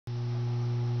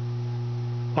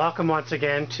Welcome once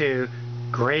again to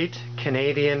Great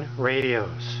Canadian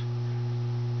Radios.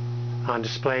 On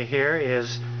display here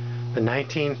is the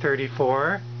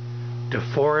 1934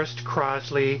 Deforest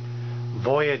Crosley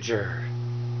Voyageur.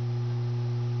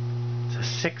 It's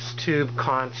a 6-tube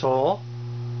console,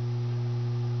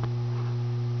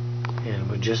 and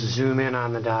we'll just zoom in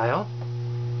on the dial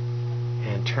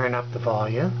and turn up the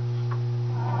volume.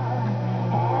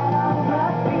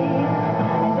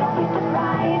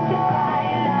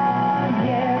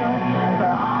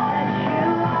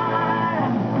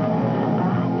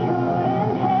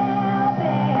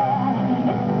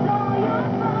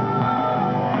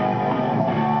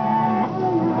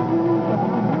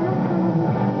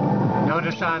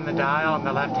 Notice on the dial on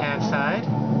the left hand side, I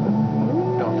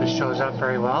don't know if it shows up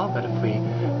very well, but if we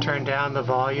turn down the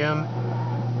volume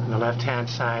on the left hand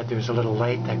side, there's a little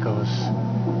light that goes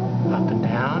up and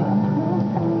down.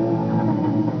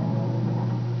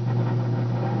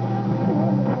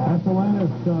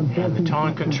 And the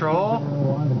tone control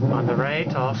on the right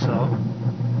also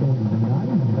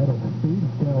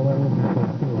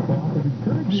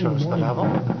shows the level.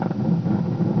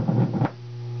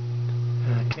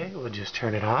 Okay, we'll just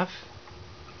turn it off.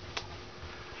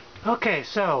 Okay,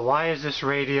 so why is this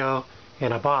radio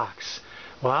in a box?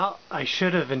 Well, I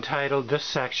should have entitled this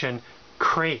section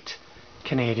Crate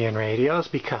Canadian Radios,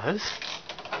 because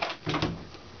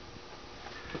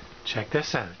check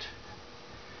this out.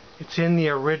 It's in the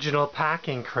original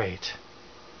packing crate.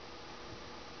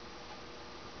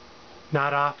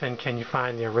 Not often can you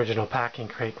find the original packing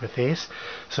crate with these.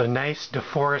 So nice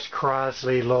Deforest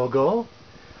Crosley logo.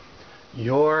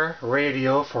 Your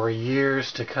radio for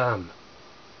years to come.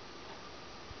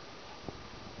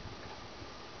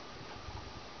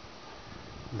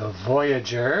 The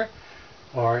Voyageur,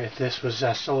 or if this was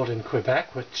sold in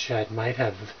Quebec, which it might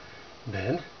have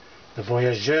been, the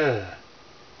Voyageur,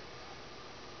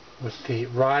 with the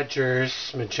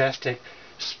Rogers Majestic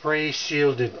spray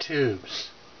shielded tubes.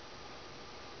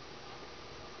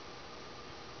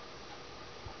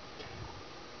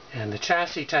 And the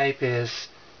chassis type is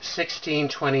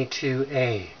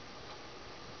 1622A,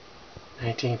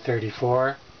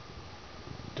 1934,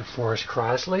 Deforest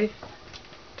Crosley.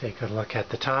 Take a look at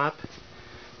the top.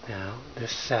 Now,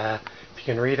 this, if you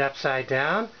can read upside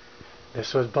down,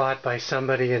 this was bought by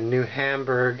somebody in New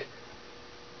Hamburg,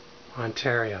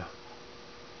 Ontario.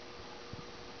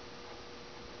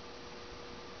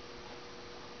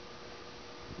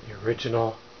 The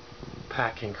original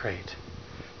packing crate.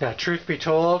 Now, truth be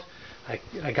told,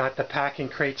 I got the packing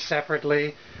crate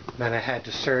separately, then I had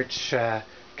to search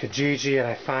Kijiji, and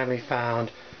I finally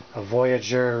found a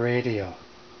Voyageur radio,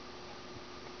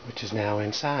 which is now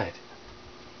inside.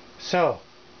 So,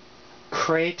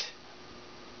 Crate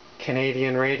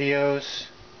Canadian Radios,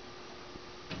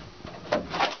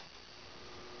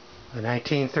 the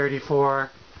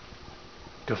 1934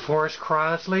 Deforest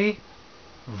Crosley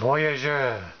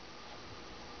Voyageur.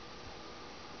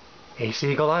 Ace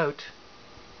Eagle out.